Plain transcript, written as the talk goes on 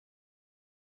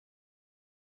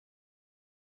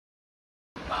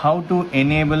how to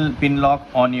enable pin lock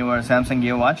on your Samsung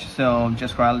Gear Watch. So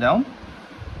just scroll down.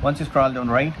 Once you scroll down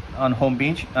right on home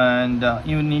page, and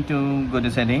you need to go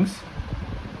to settings.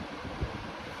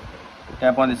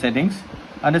 Tap on the settings.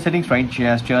 Under settings, right,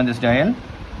 just turn this dial.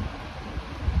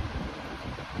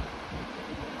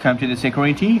 Come to the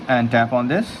security and tap on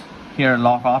this. Here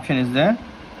lock option is there,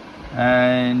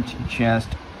 and just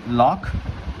lock.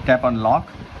 Tap on lock,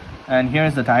 and here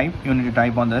is the type. You need to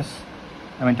type on this.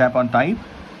 Tap on type.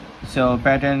 So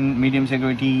pattern medium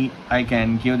security, I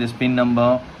can give this pin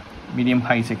number medium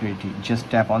high security. Just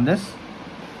tap on this.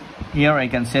 Here I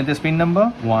can set this pin number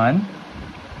 1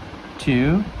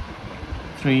 2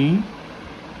 3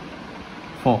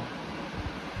 4.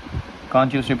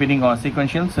 Can't use repeating or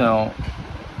sequential, so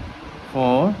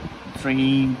 4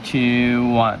 3 2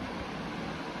 1.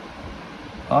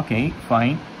 Okay,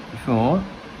 fine. 4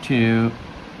 2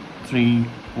 3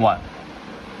 1.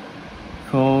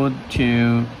 4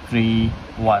 2 3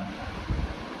 1.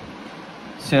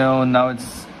 So now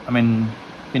it's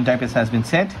pin type has been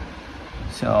set,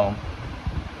 so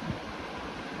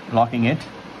locking it.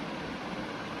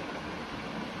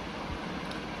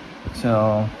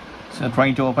 So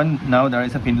trying to open. Now there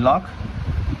is a pin lock.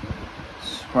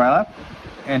 Scroll up,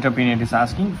 enter pin. It is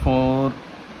asking 4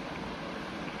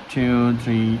 2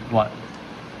 3 1.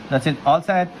 That's it, all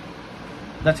set.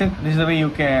 That's it. This is the way you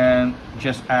can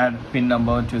just add pin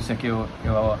number to secure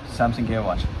your Samsung Gear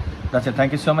Watch. That's it.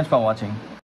 Thank you so much for watching.